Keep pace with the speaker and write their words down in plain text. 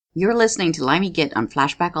You're listening to Limey Git on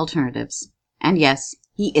Flashback Alternatives. And yes,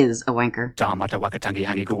 he is a wanker. Tamata wakatangi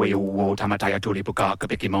hangi kuweu tamataya tuli puka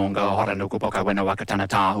kapiki monga hora nuku poka wena wakatana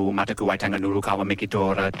tahu mataku waitanga nurukawa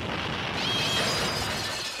mikitora.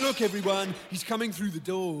 Look everyone, he's coming through the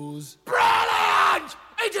doors. Brilliant!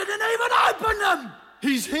 He didn't even open them!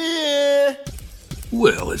 He's here!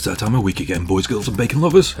 Well, it's that time of week again, boys, girls and bacon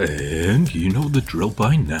lovers, and you know the drill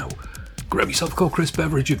by now. Grab yourself a cold crisp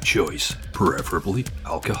beverage of choice, preferably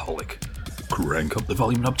alcoholic. Crank up the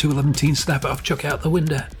volume knob to 11, snap it off, chuck it out the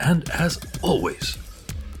window, and as always,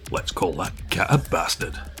 let's call that cat a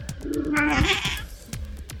bastard.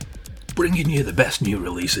 Bringing you the best new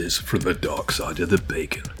releases from the dark side of the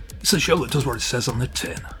bacon. It's the show that does what it says on the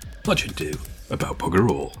tin. Much ado about bugger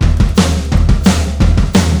all.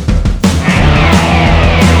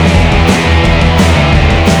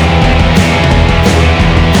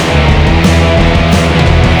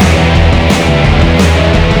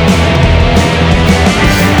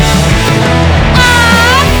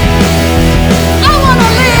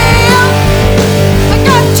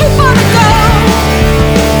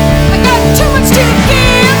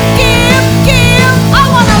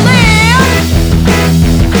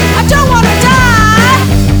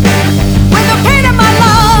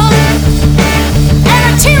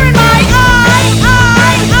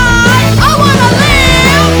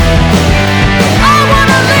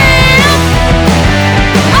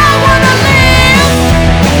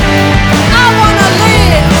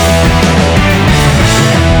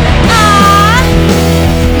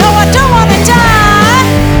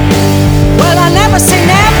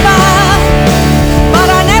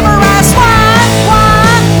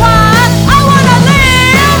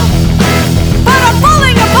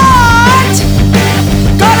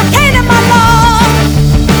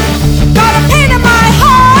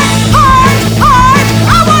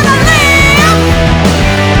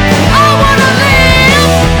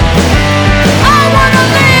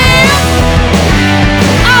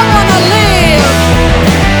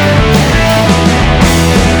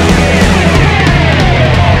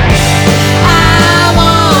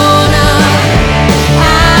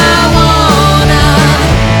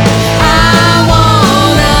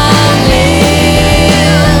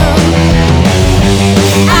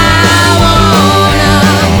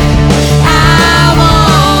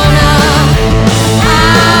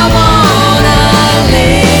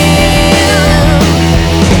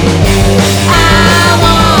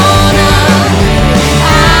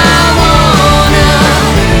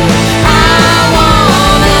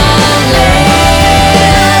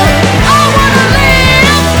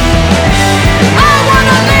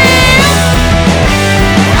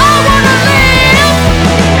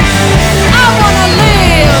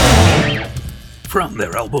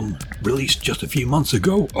 Released just a few months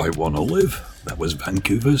ago, I Wanna Live. That was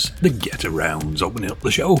Vancouver's The Get-Arounds opening up the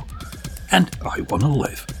show. And I Wanna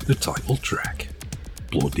Live, the title track.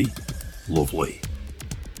 Bloody lovely.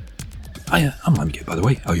 Hiya, I'm Limey Git, by the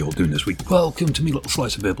way. How you all doing this week? Welcome to me little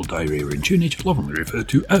slice of verbal diarrhea and tunage, lovingly referred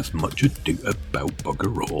to as Much Ado About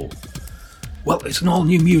Bugger All. Well, it's an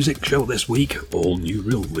all-new music show this week, all new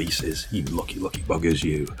releases, you lucky buggers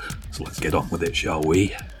you. So let's get on with it, shall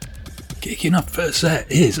we? Kicking off first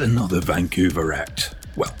set is another Vancouver act.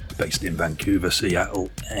 Well, based in Vancouver,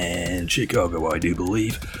 Seattle, and Chicago, I do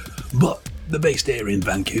believe. But they're based here in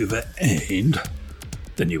Vancouver, and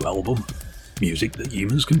the new album, Music That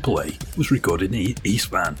Humans Can Play, was recorded in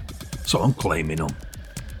East Van, so I'm claiming them.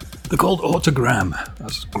 They're called Autogram,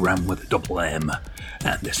 that's Gram with a double M,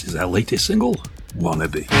 and this is their latest single,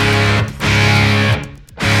 Wannabe.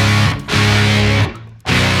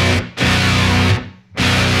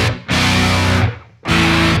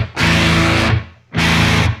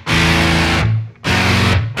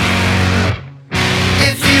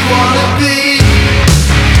 If you wanna be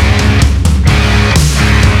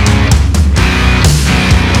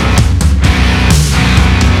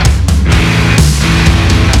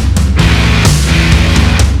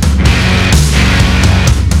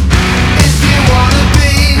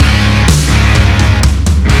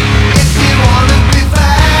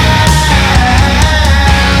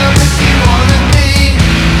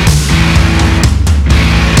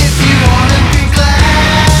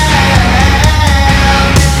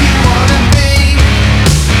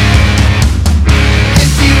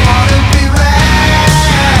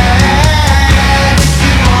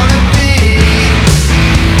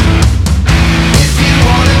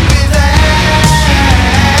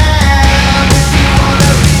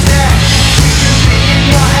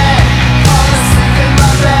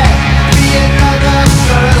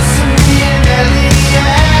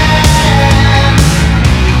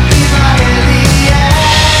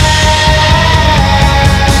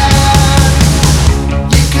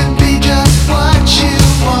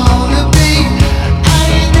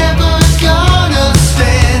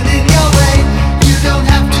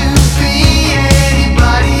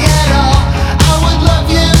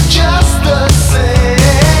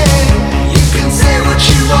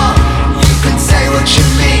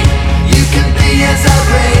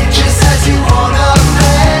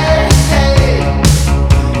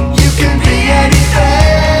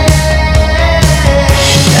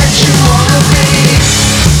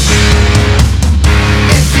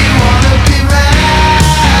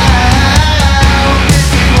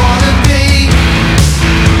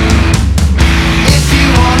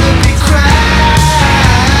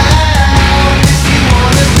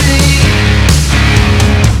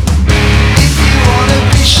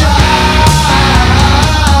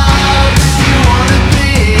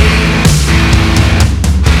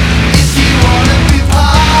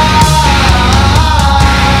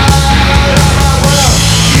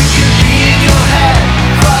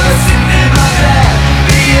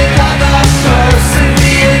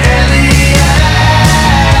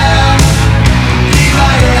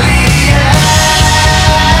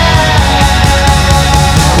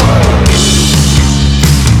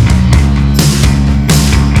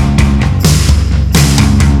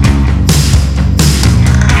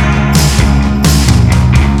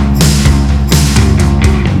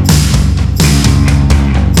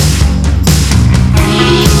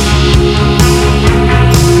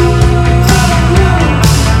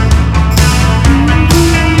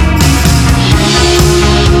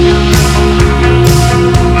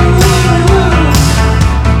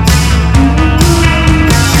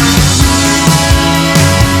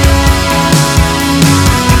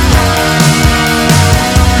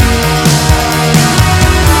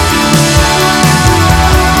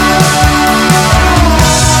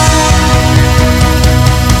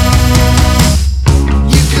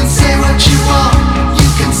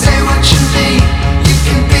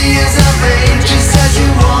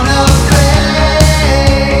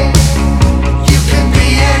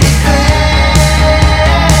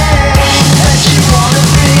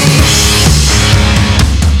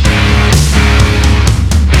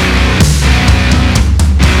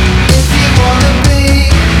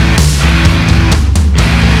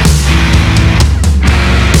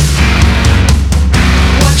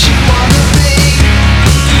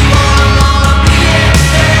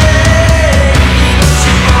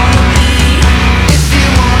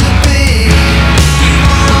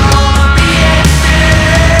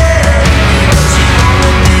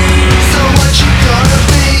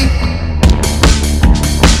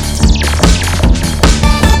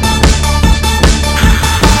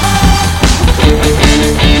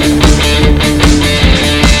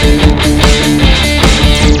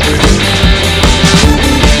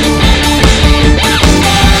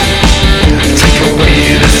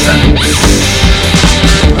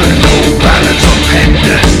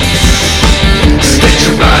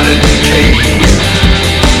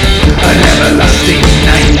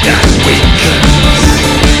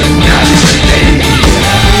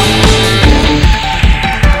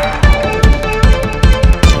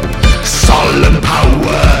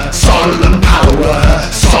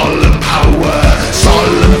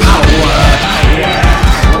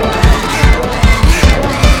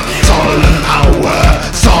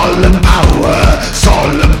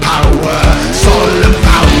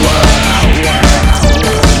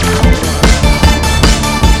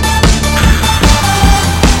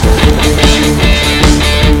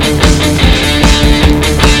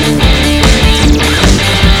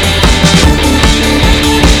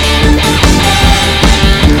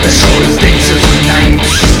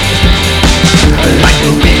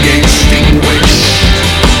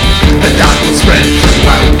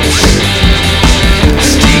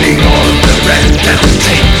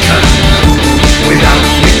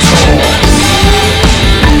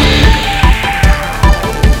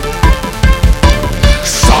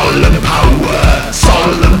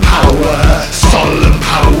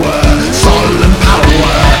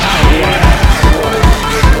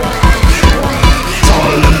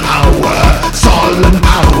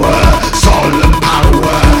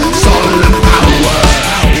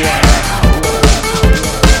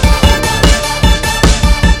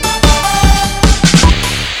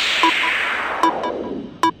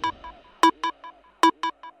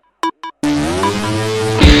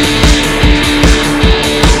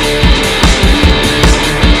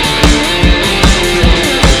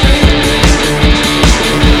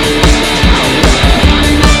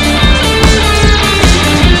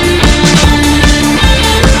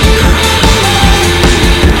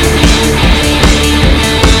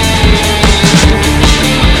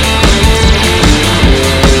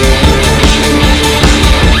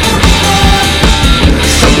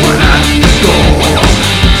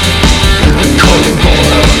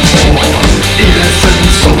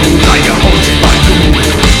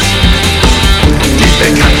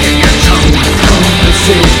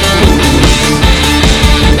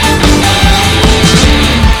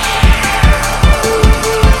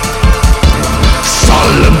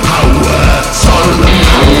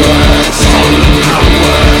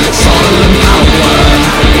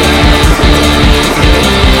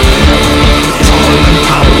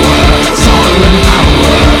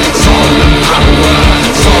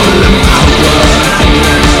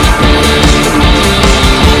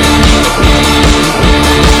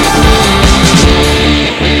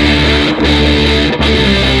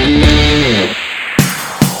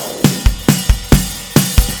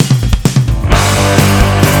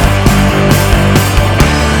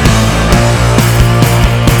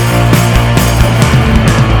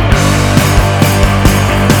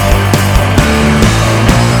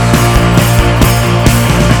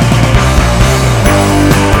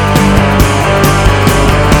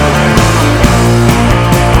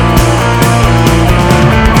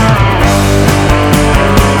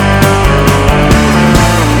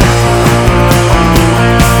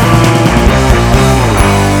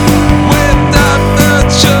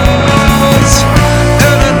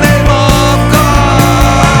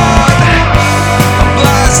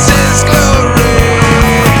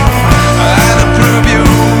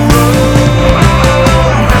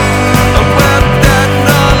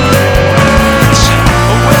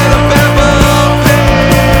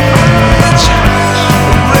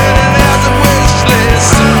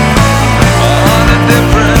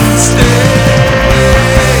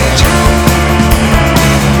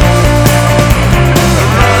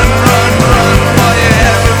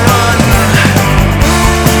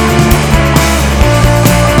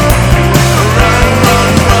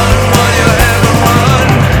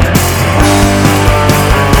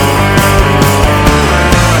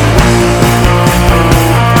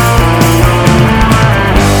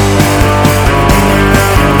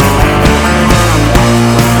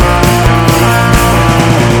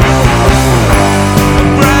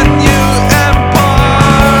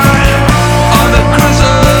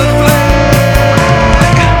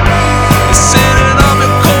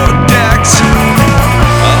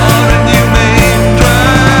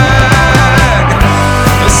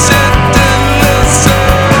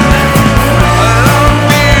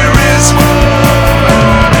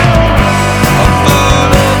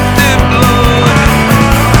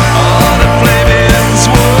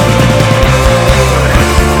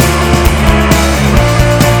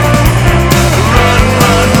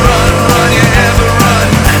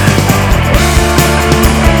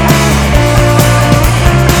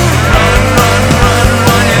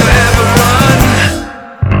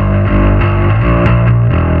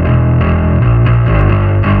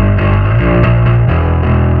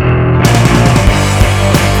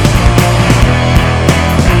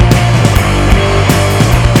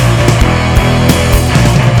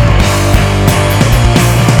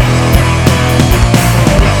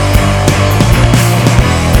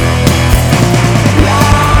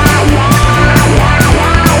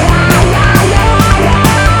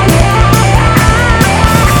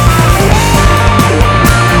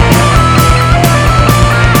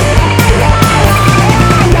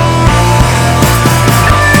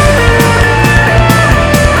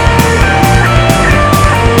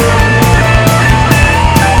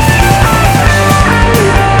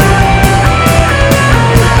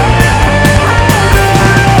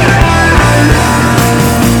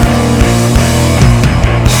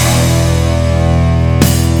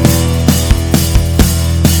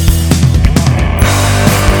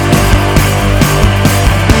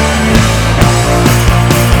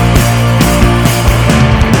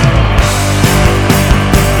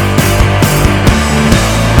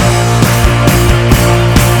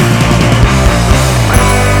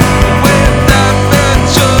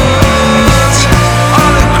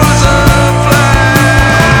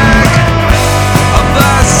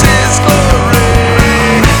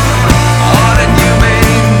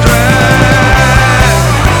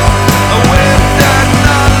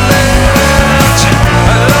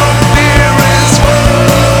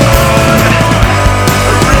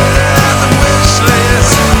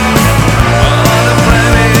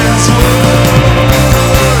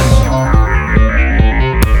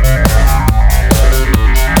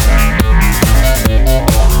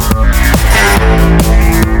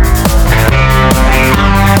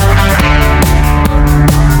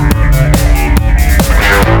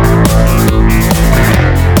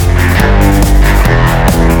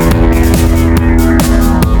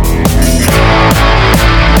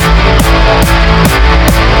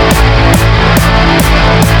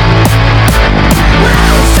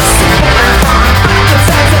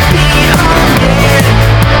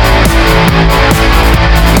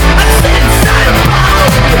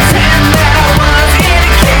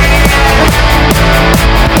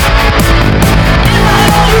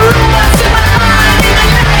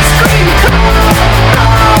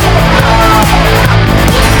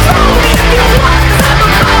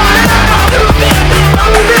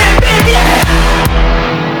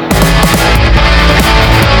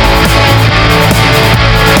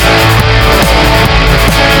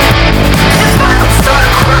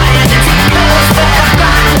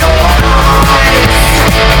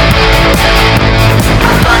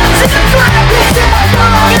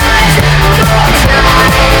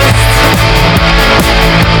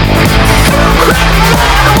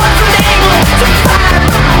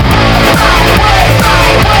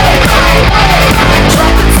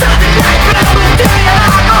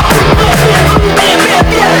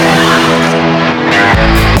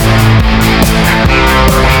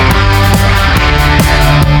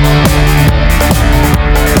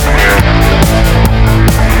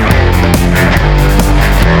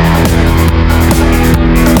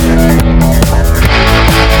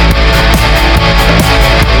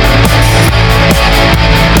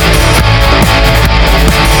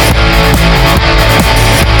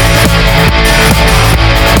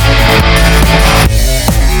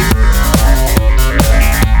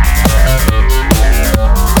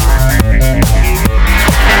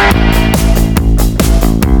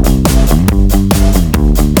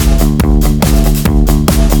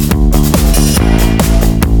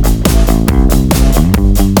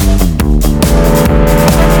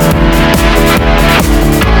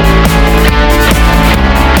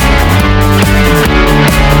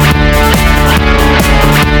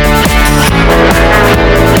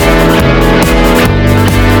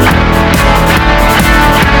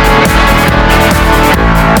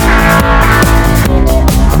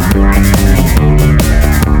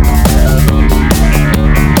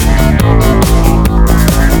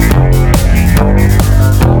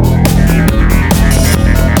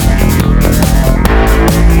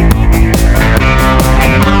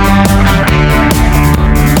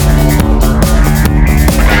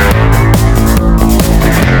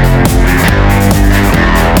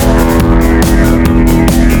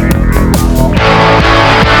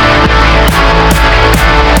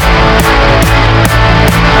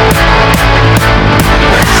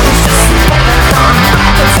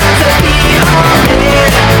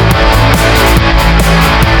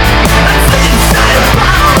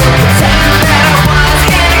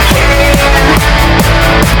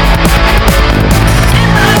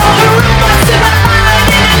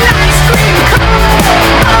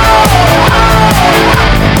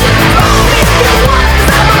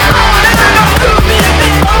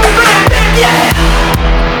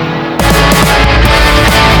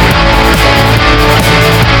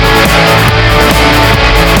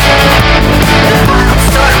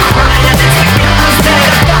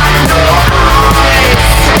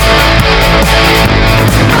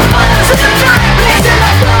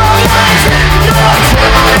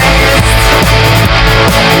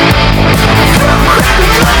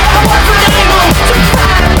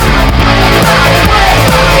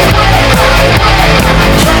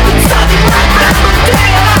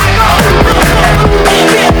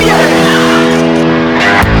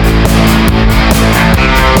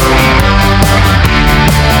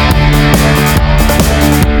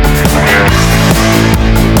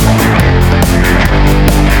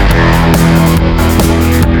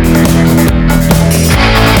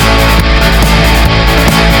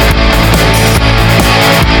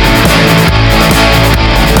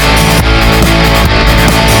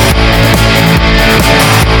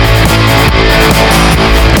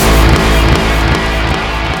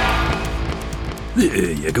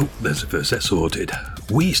Here you go, there's the first set sorted.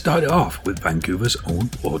 We started off with Vancouver's own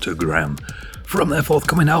Autogram from their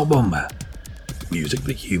forthcoming album, Music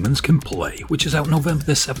That Humans Can Play, which is out November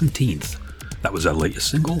the 17th. That was their latest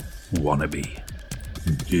single, Wannabe.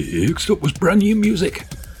 Next up was brand new music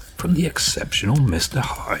from the exceptional Mr.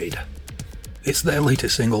 Hyde. It's their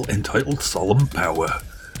latest single entitled Solemn Power,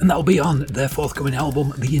 and that'll be on their forthcoming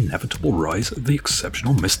album, The Inevitable Rise of the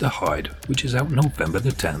Exceptional Mr. Hyde, which is out November the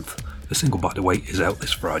 10th. The single, by the way, is out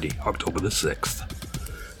this Friday, October the 6th.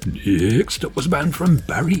 Next up was a band from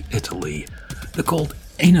Bari, Italy. They're called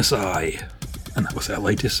Anus Eye, and that was their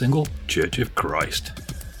latest single, Church of Christ.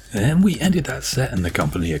 And we ended that set in the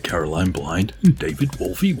company of Caroline Blind and David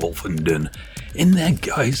Wolfie Wolfenden in their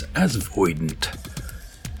guise as Voidant.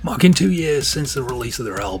 Marking 2 years since the release of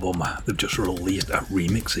their album, they've just released a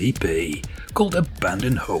remix EP called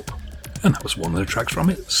Abandon Hope, and that was one of the tracks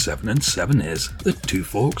from it. 7 and 7 is the Two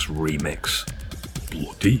Forks remix.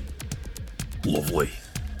 Bloody lovely.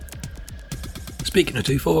 Speaking of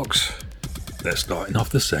Two Forks, they're starting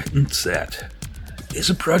off the second set.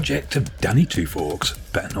 It's a project of Danny Two Forks,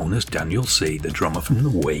 better known as Daniel C., the drummer from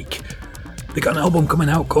The Wake. They got an album coming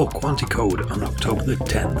out called Quanticode on October the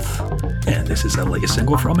 10th, and this is their latest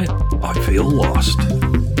single from it, I Feel Lost.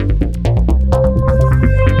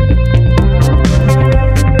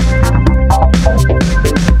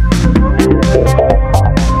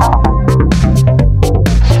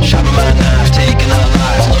 Shopping my knife, taking a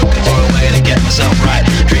life, looking for a way to get myself right.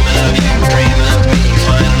 Dreaming of you, dreaming of me,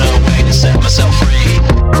 finding a way to set myself free.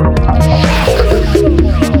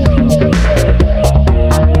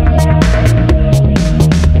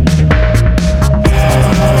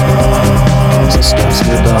 Steps to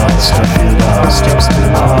the lost, I feel lost. Steps to the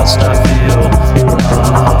lost, I feel lost.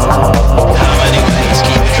 How many ways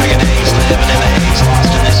keep the trigger days, living in the haze,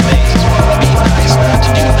 lost in this maze. It's wanna be nice, not to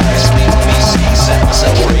do nice. Please let me see, set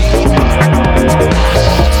myself free.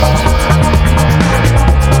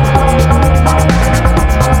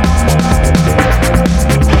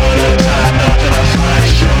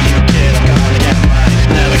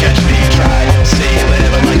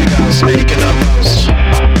 Making the most.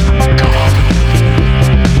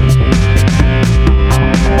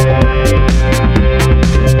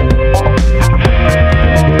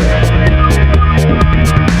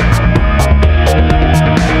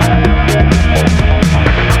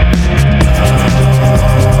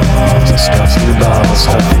 Steps to the lost,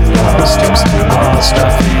 I feel lost. Steps to the lost, I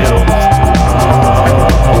feel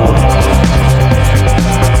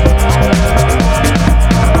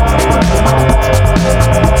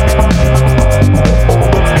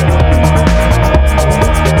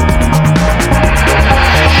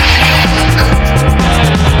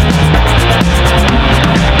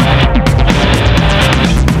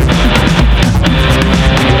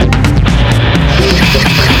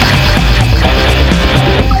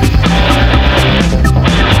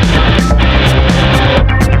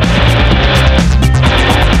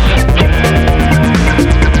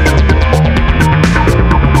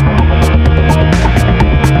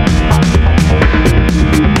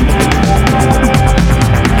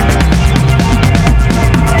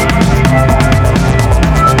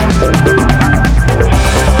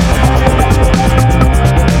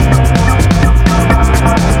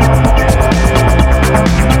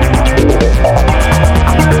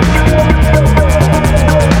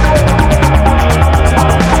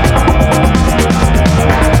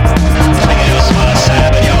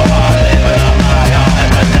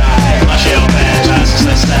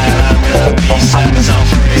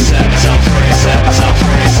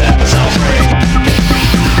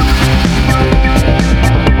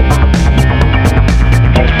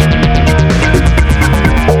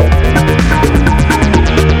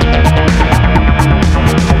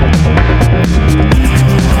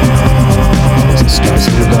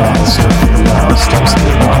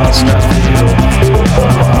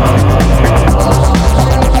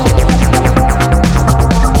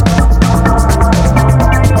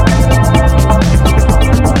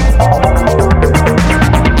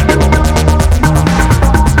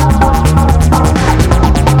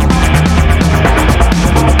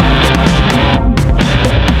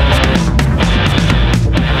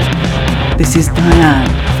This is Diane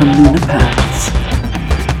from Lunar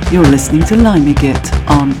Paths. You're listening to Limegit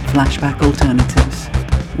on Flashback Alternatives.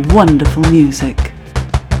 Wonderful music.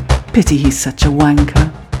 Pity he's such a wanker.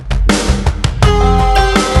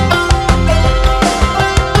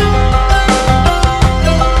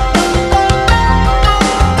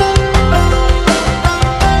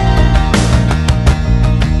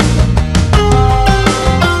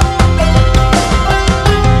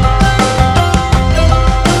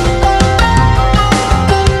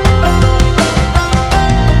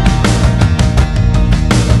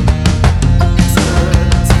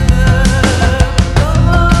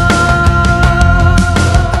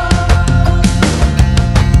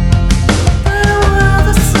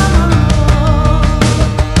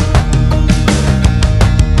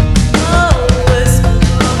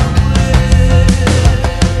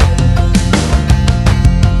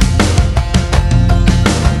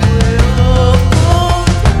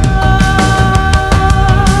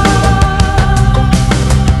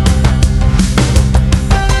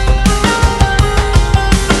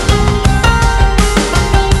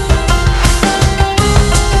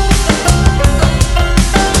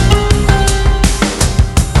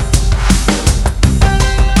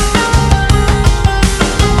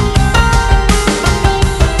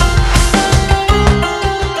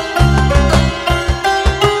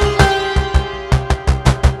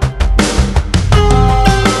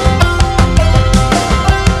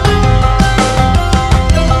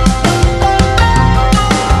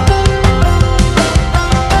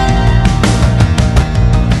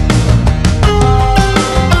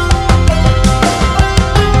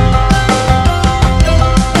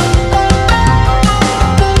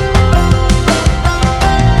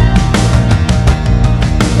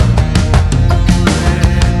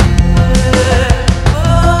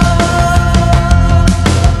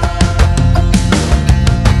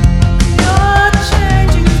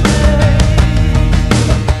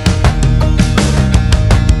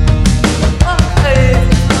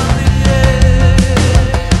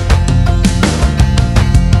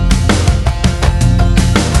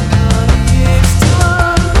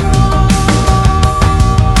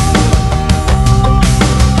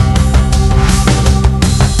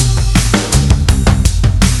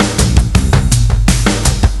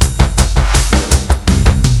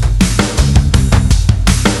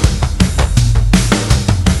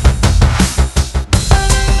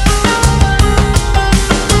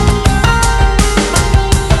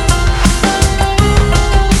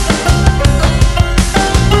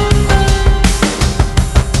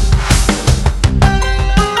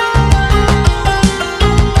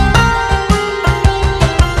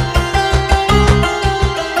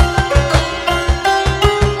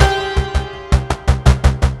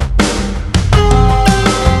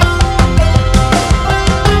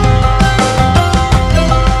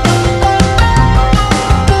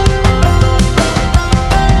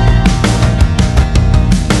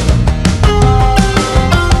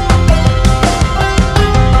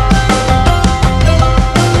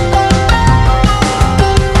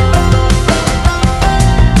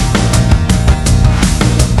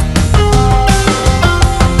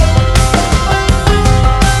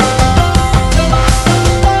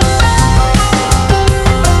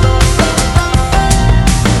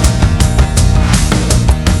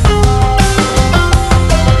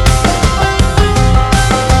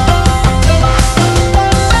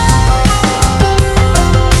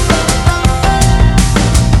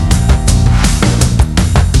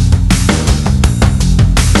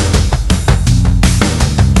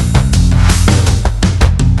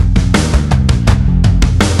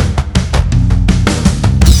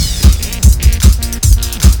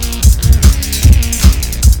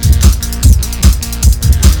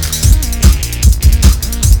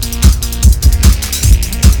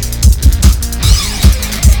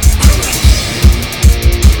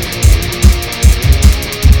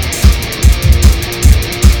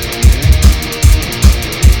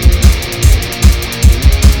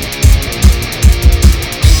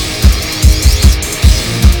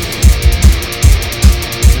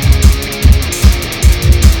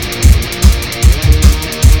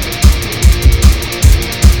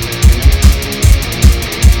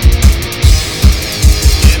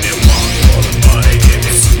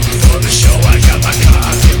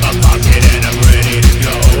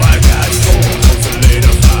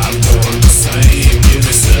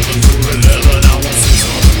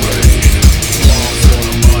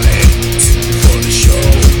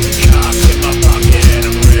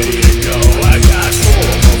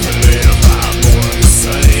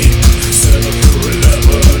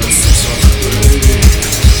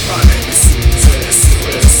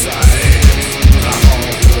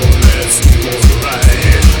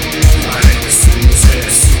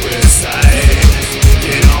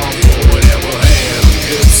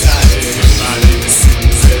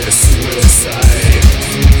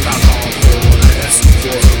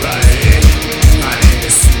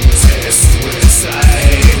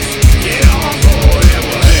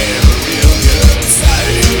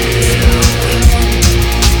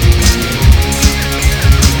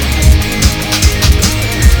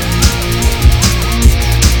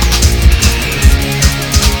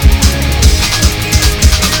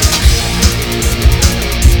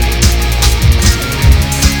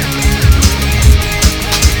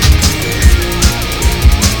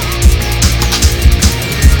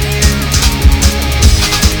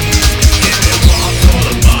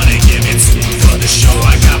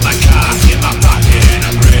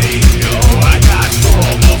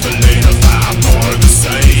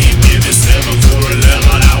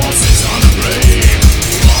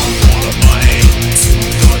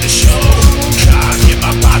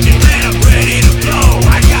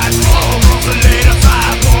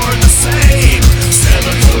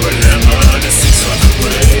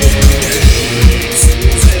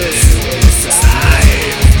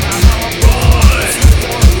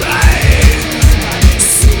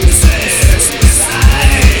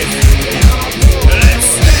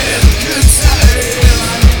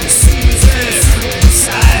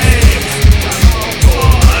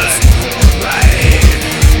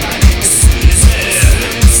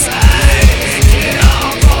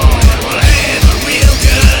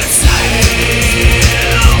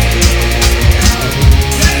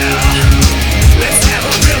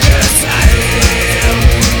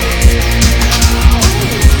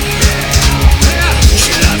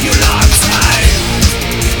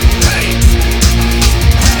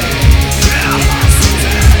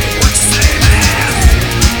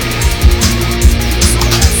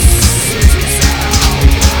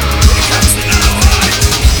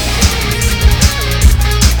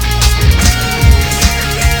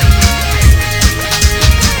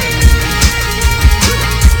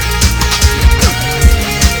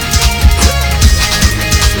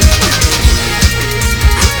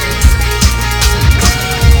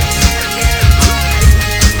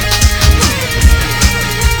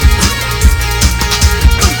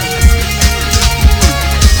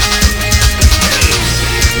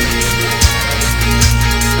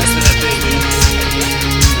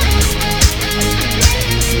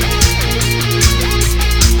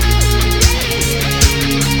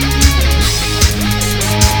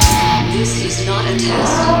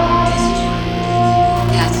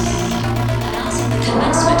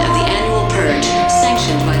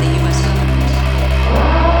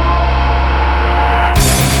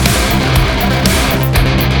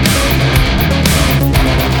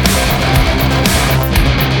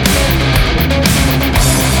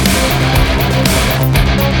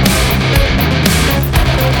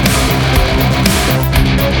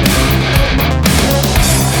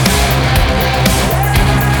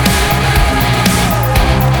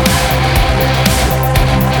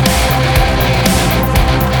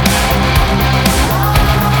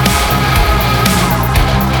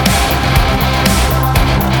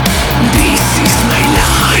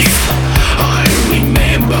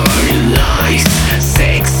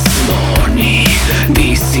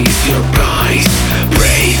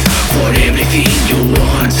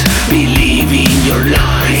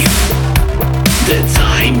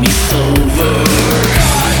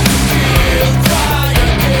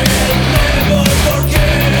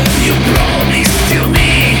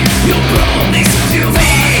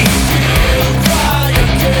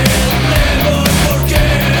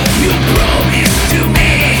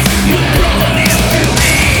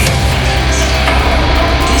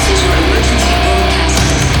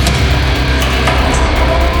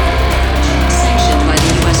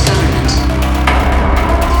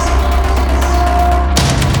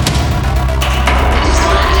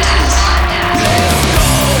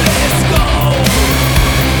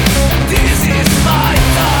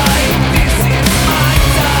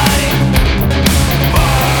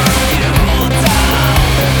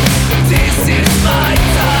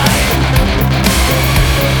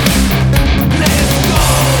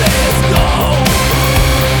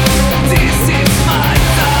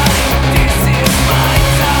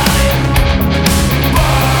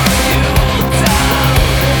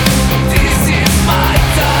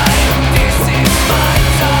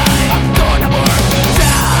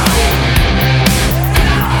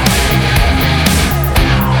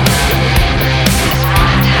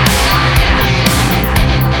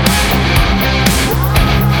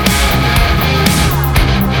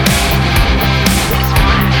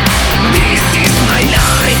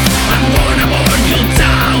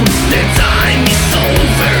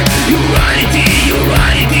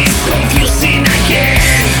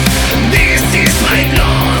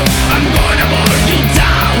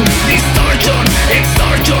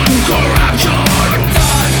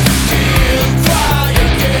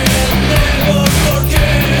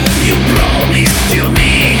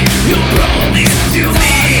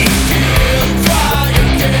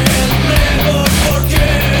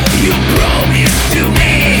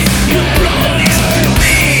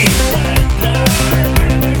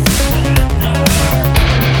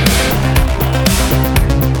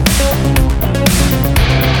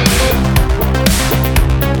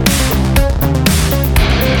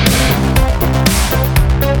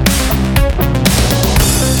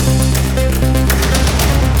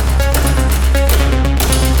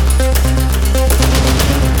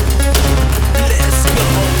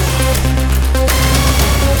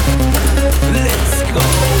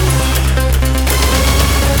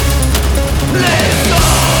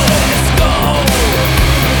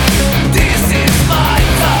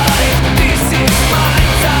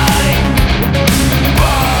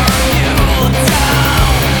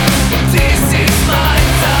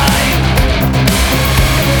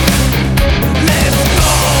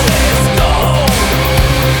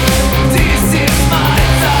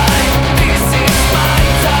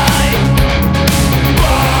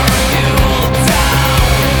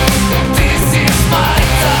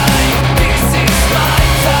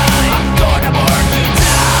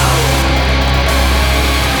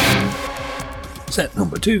 Set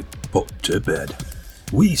number 2, Put to Bed.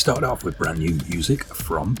 We start off with brand new music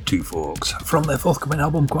from Two Forks, from their forthcoming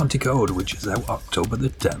album Quanticode, which is out October the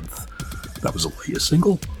 10th. That was the latest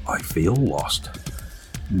single, I Feel Lost.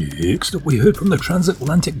 Next up we heard from the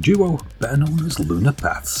transatlantic duo, better known as Lunar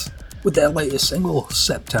Paths, with their latest single,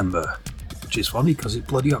 September, which is funny because it's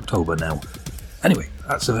bloody October now. Anyway,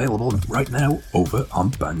 that's available right now over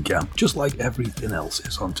on Bandcamp, just like everything else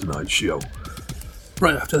is on tonight's show.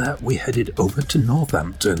 Right after that, we headed over to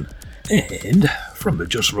Northampton, and from the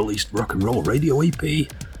just released Rock and Roll Radio EP,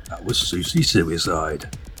 that was Susie Suicide,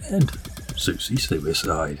 and Susie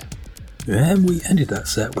Suicide. And we ended that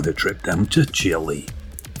set with a trip down to Chile,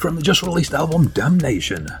 from the just released album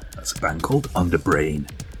Damnation, that's a band called Underbrain,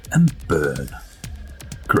 and Burn.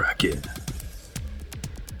 Cracking.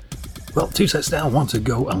 Well, 2 sets down, 1 to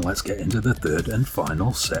go, and let's get into the third and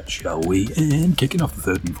final set, shall we? And kicking off the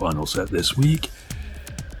third and final set this week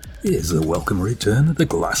is the welcome return of the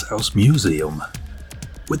Glasshouse Museum,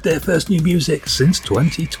 with their first new music since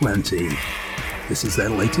 2020. This is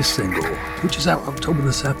their latest single, which is out October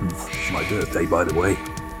the 7th, my birthday by the way.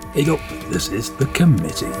 Here you go, this is The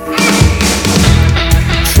Committee.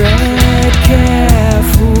 Tread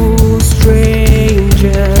careful,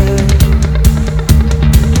 stranger.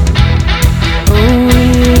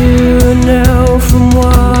 You know from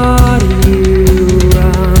what you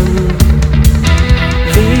run.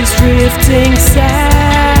 These drifting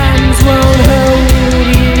sands won't hold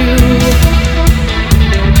you.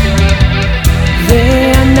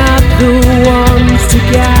 They're not the ones to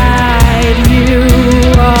guide you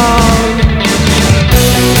on.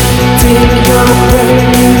 Take your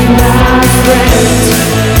grave, my friend,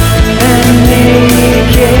 and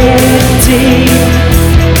make it deep.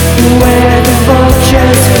 Where the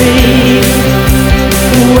vultures feed,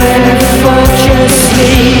 where the vultures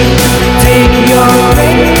sleep. Dig your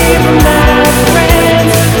grave, my friend,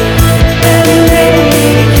 and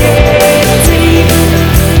make it deep.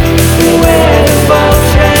 Where the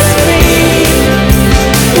vultures sleep,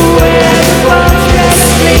 where the vultures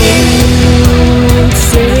sleep.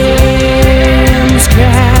 Sins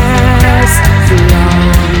cast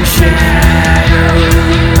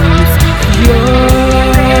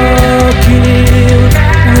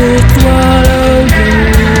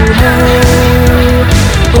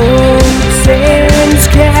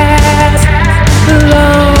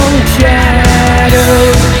long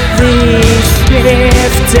shadows.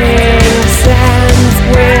 Shifting sands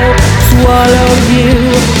will swallow you.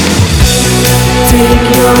 Take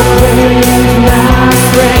your grave, my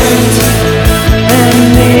friend, and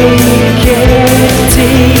make it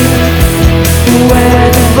deep. Where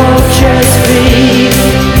the vultures feed,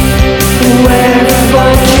 where the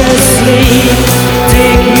vultures sleep.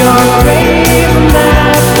 Dig your grave, my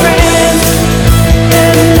friend,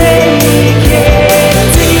 and make it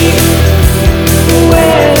deep.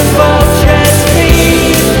 Where the vultures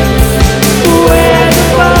sleep, where the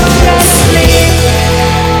vultures sleep.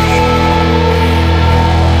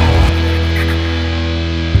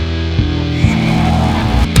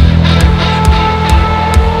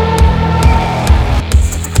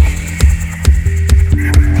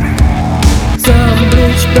 Some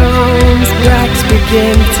bleached bones, cracks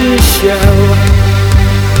begin to show.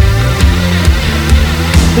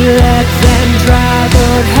 Let them dry,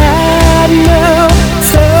 but had no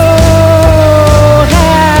soul,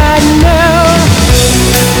 had no.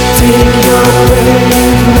 Take your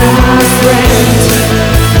grave, my friend,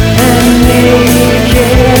 and make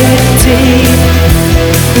it deep.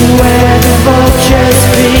 Where the vultures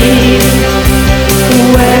feed,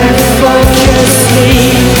 where the vultures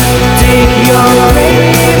sleep. Dig your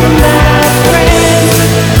grave, my friend,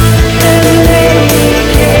 and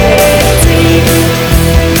make it deep.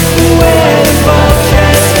 Where the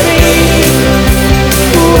vultures sleep,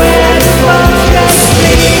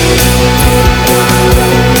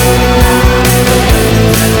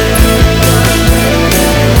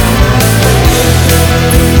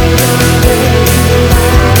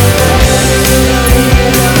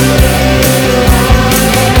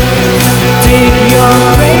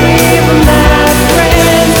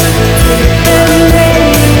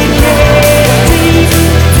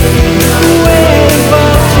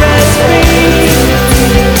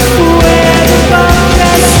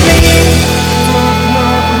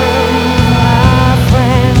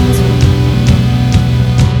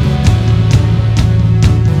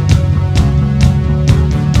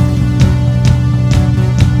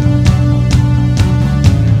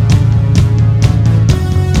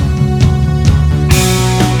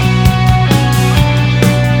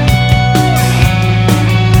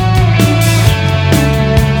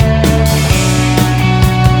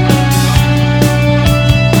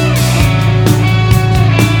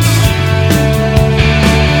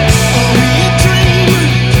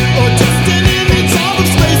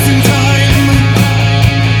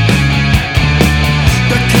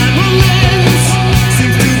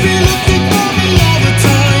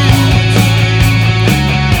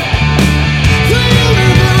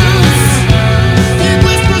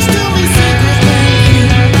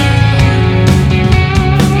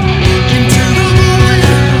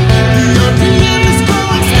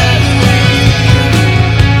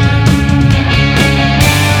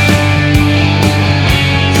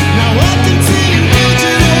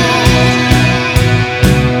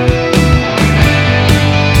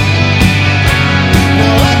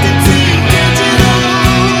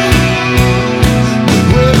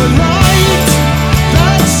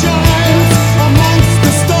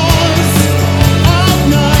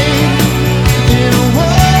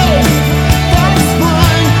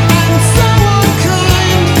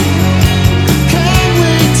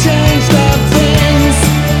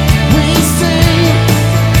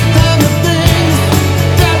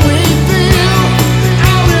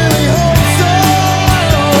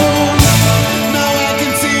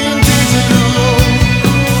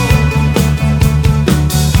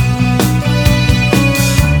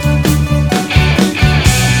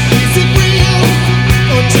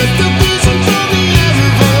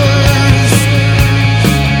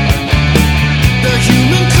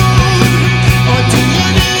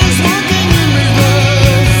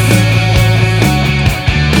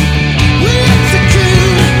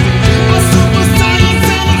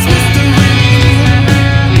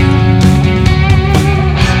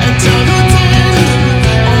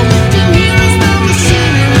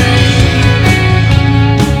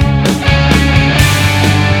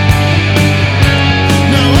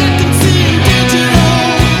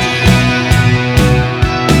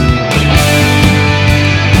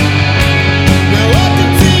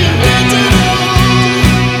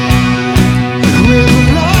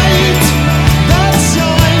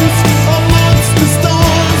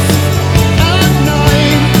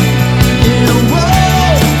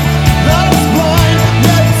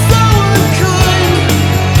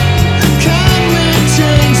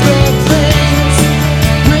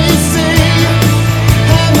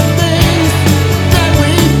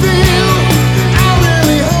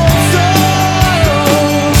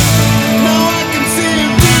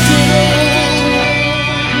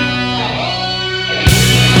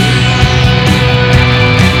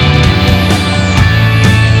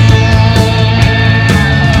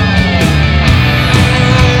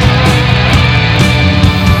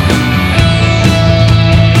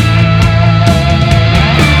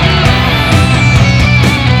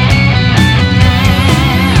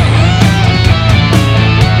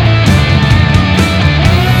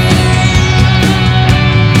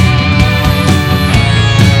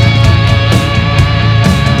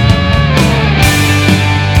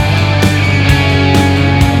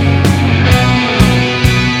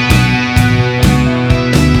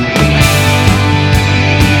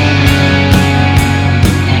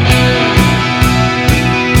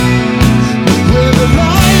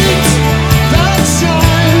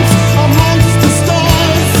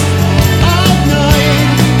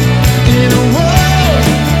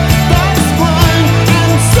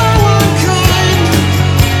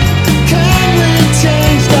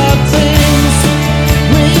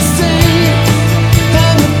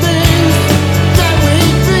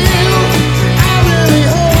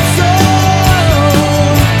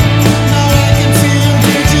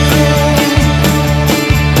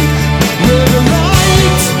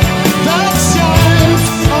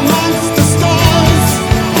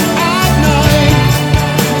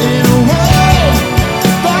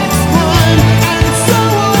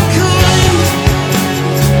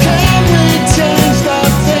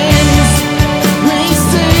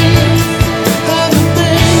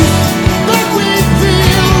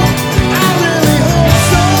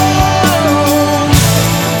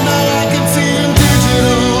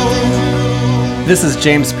 This is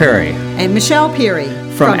James Perry and Michelle Perry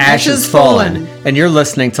from Ashes Fallen, and you're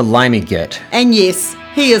listening to Limey Git. And yes,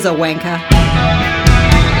 he is a wanker.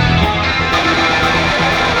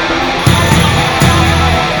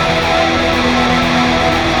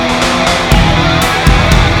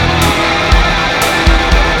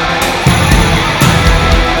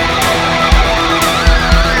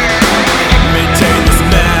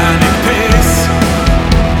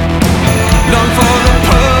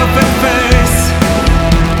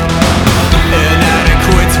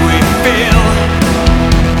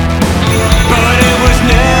 But it was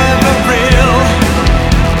never real.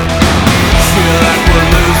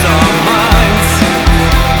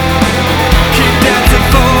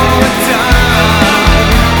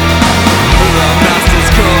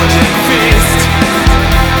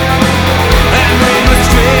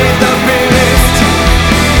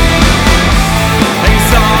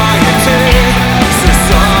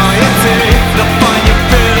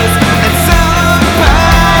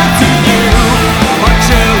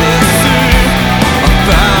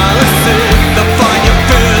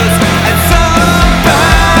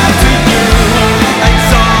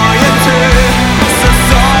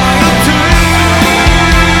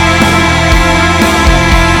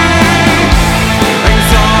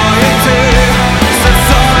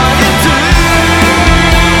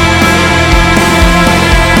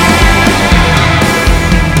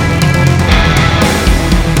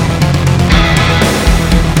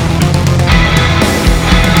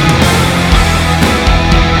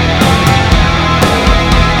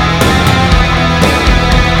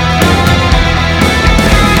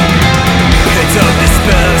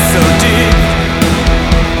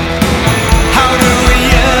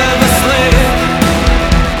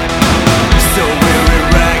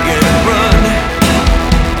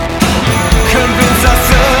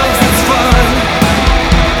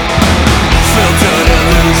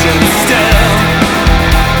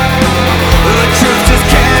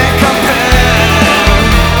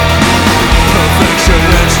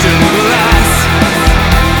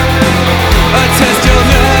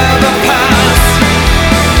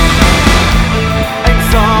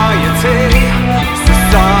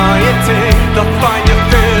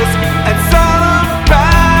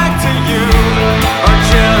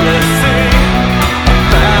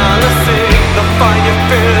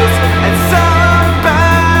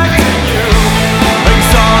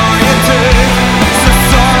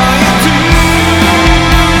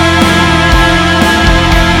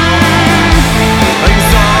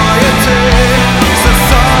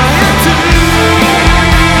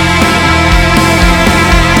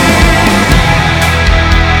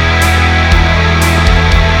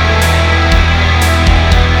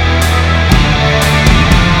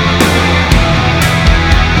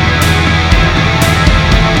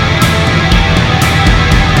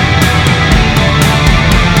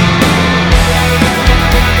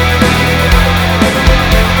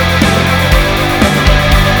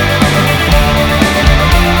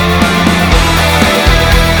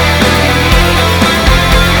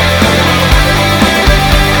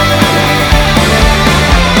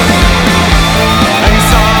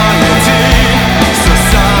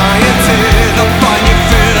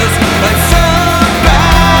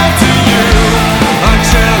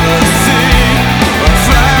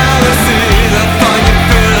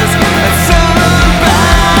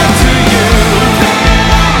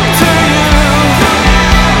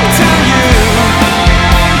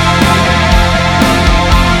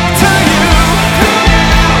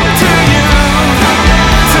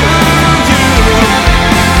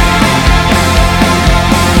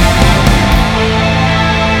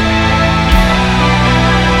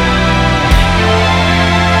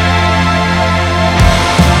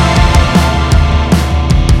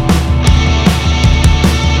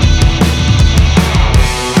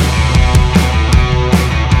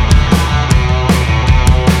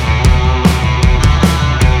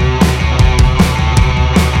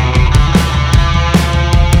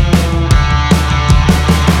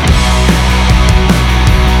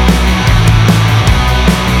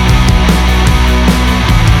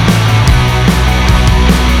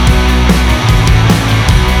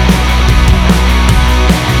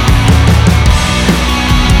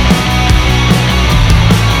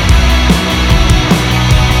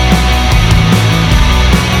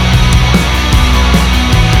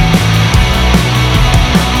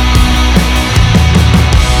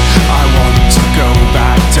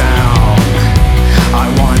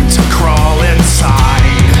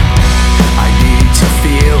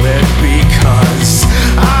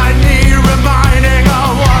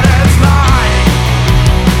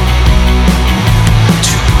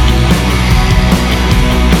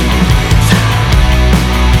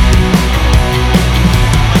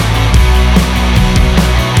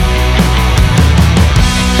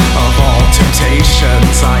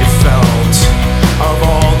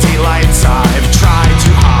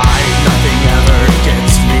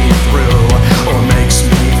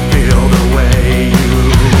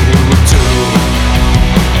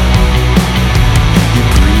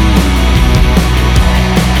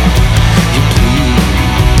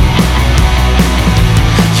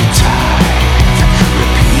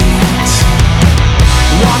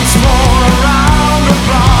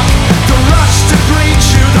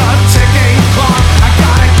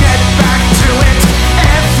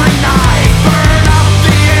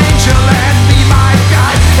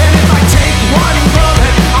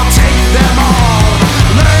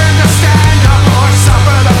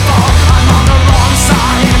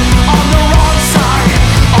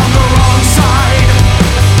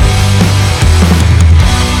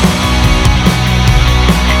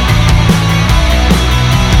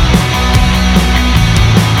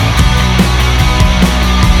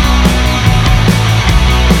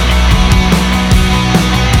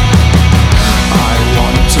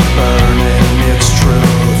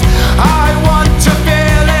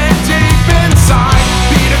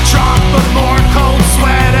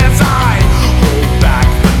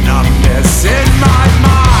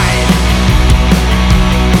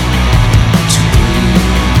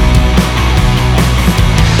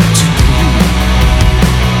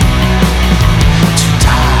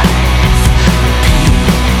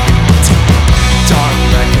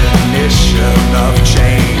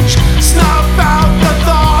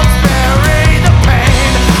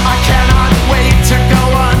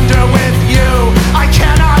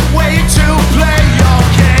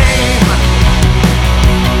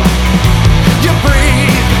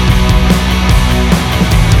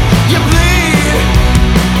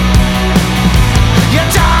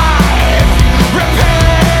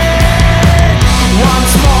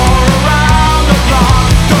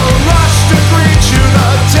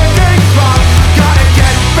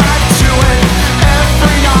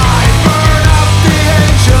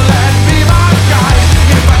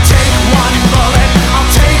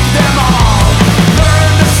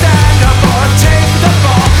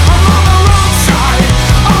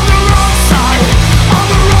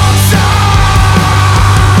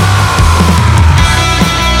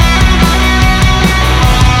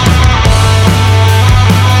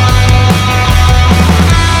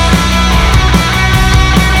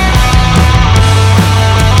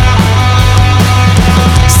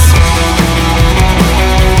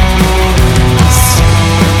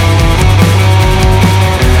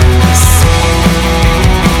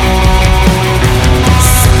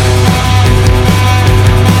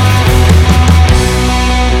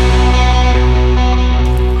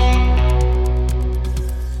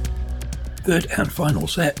 third and final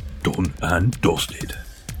set done and dusted.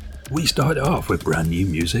 We started off with brand new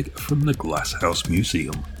music from the Glasshouse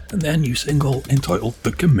Museum and their new single entitled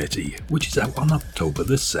The Committee, which is out on October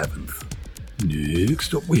the 7th.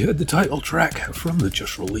 Next up we heard the title track from the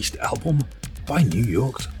just released album by New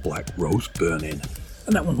York's Black Rose Burning,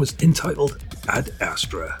 and that one was entitled Ad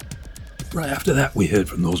Astra. Right after that we heard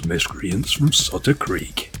from those miscreants from Sutter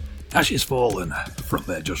Creek, Ashes Fallen, from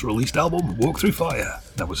their just released album Walk Through Fire.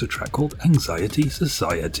 That was a track called Anxiety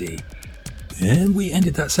Society. And we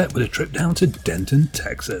ended that set with a trip down to Denton,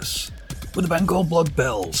 Texas, with a band called Blood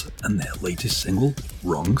Bells and their latest single,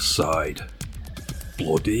 Wrong Side.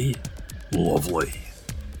 Bloody lovely.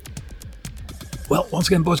 Well, once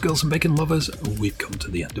again, boys, girls and bacon lovers, we've come to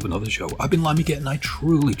the end of another show. I've been Limey Git, and I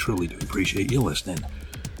truly do appreciate you listening.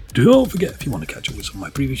 Don't forget, if you want to catch up with some of my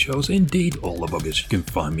previous shows, indeed all the buggers, you can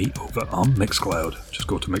find me over on Mixcloud. Just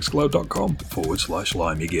go to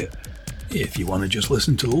mixcloud.com/LimeyGit. If you want to just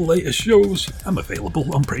listen to the latest shows, I'm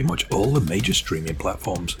available on pretty much all the major streaming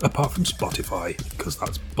platforms, apart from Spotify, because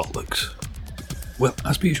that's bollocks. Well,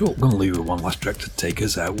 as per usual, I'm going to leave you one last track to take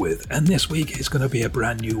us out with, and this week is going to be a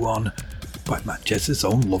brand new one by Manchester's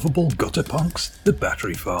own lovable gutter punks, The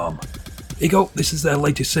Battery Farm. Here you go, this is their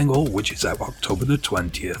latest single, which is out October the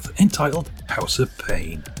 20th, entitled House of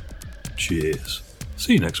Pain. Cheers.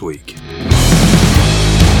 See you next week.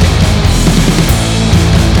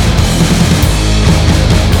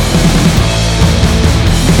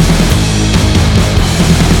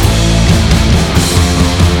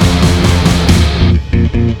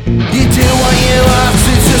 You do what you have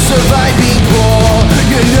to survive being poor.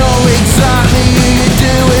 You know exactly who you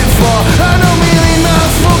do it for. I know really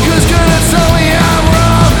motherfuckers gonna tell me I'm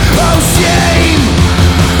wrong. Oh shame.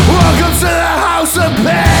 Welcome to the house of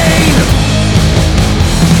pain.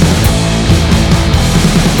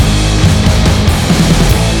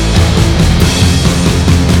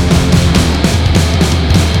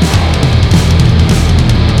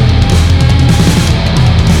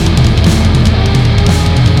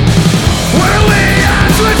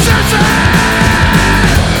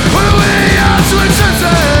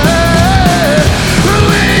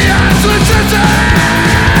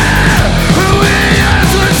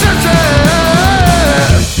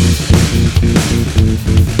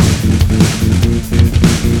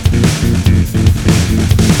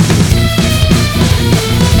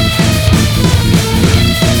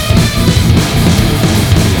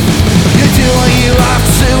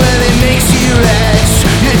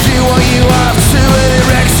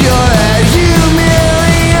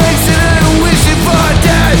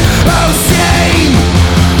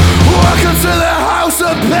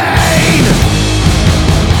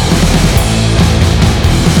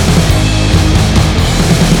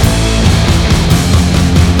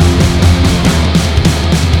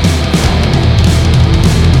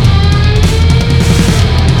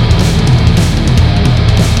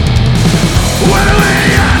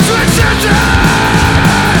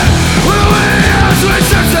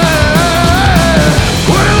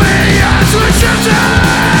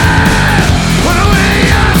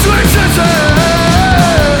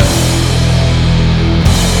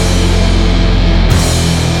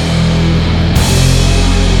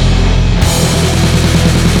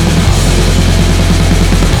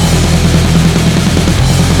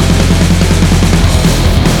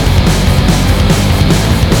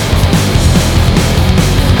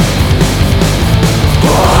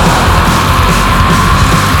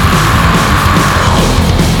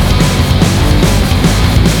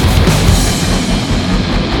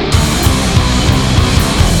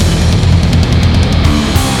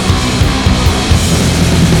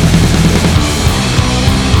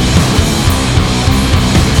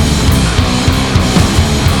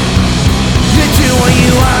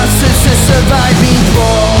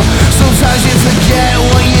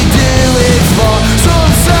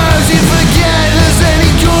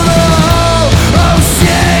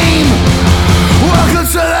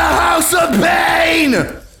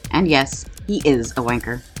 And yes, he is a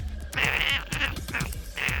wanker.